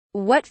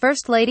What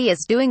First Lady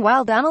is doing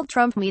while Donald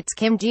Trump meets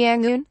Kim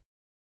Jong-un?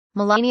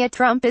 Melania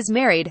Trump is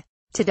married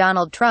to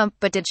Donald Trump,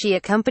 but did she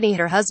accompany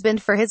her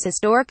husband for his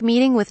historic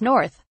meeting with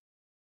North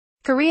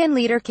Korean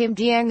leader Kim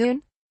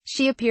Jong-un?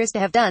 She appears to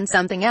have done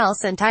something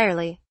else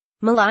entirely.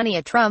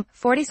 Melania Trump,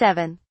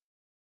 47,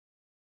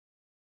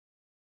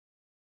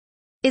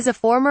 is a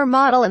former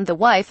model and the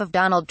wife of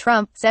Donald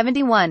Trump,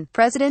 71,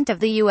 President of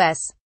the U.S.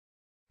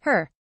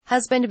 Her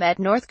husband met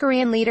North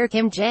Korean leader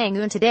Kim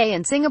Jong-un today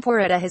in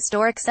Singapore at a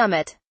historic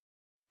summit.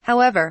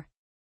 However,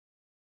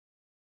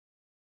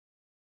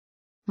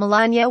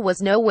 Melania was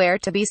nowhere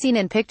to be seen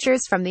in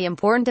pictures from the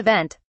important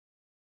event.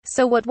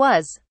 So what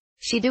was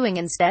she doing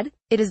instead?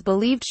 It is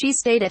believed she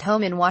stayed at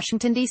home in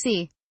Washington,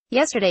 D.C.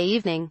 yesterday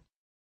evening.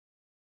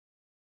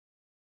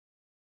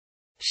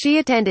 She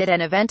attended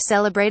an event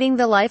celebrating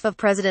the life of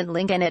President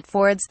Lincoln at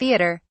Ford's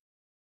Theater.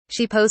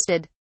 She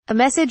posted a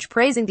message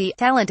praising the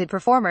talented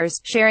performers,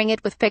 sharing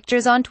it with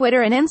pictures on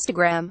Twitter and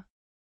Instagram.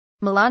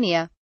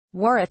 Melania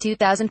wore a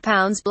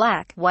 2,000-pound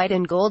black, white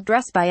and gold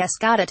dress by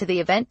Escada to the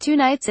event 2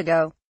 nights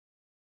ago.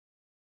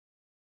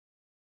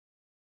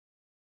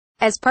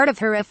 As part of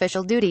her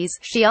official duties,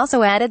 she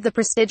also added the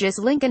prestigious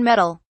Lincoln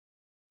Medal.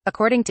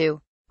 According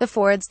to the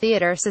Ford's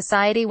Theater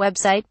Society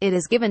website, it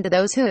is given to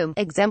those whom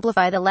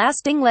exemplify the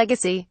lasting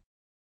legacy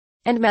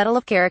and medal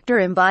of character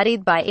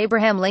embodied by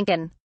Abraham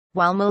Lincoln.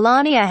 While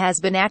Melania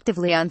has been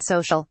actively on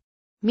social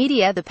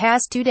media the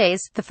past 2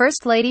 days, the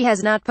First Lady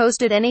has not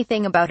posted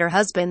anything about her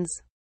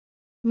husband's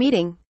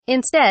meeting.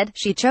 Instead,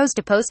 she chose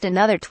to post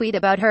another tweet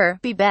about her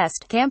Be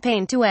Best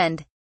campaign to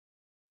end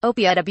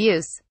opioid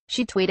abuse.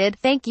 She tweeted,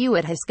 "Thank you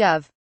at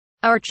HisGov.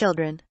 Our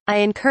children. I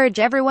encourage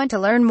everyone to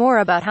learn more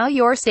about how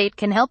your state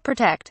can help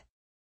protect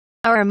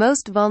our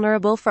most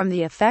vulnerable from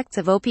the effects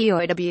of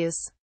opioid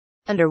abuse."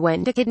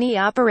 Underwent a kidney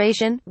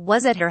operation,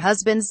 was at her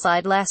husband's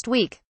side last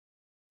week.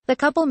 The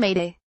couple made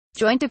a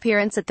joint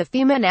appearance at the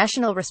FEMA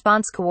National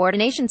Response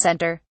Coordination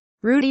Center.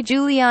 Rudy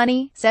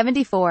Giuliani,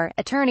 74,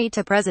 attorney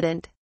to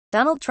President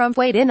Donald Trump,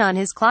 weighed in on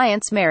his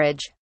client's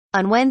marriage.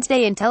 On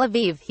Wednesday in Tel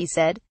Aviv, he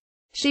said,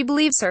 "She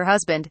believes her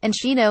husband, and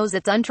she knows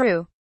it's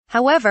untrue."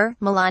 However,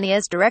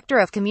 Melania's director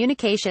of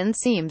communications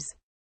seems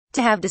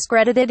to have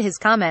discredited his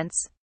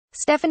comments.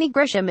 Stephanie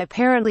Grisham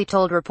apparently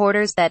told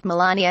reporters that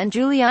Melania and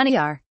Giuliani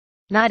are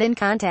not in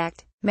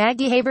contact.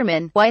 Maggie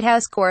Haberman, White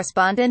House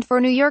correspondent for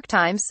New York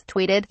Times,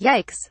 tweeted,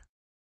 "Yikes.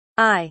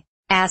 I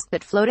asked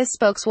that FLOTUS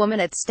spokeswoman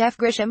at Steph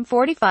Grisham,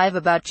 45,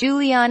 about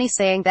Giuliani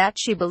saying that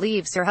she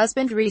believes her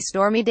husband re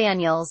Stormy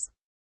Daniels."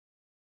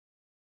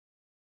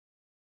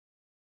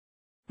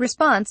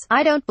 Response: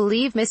 I don't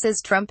believe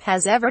Mrs. Trump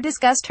has ever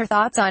discussed her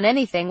thoughts on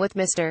anything with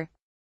Mr.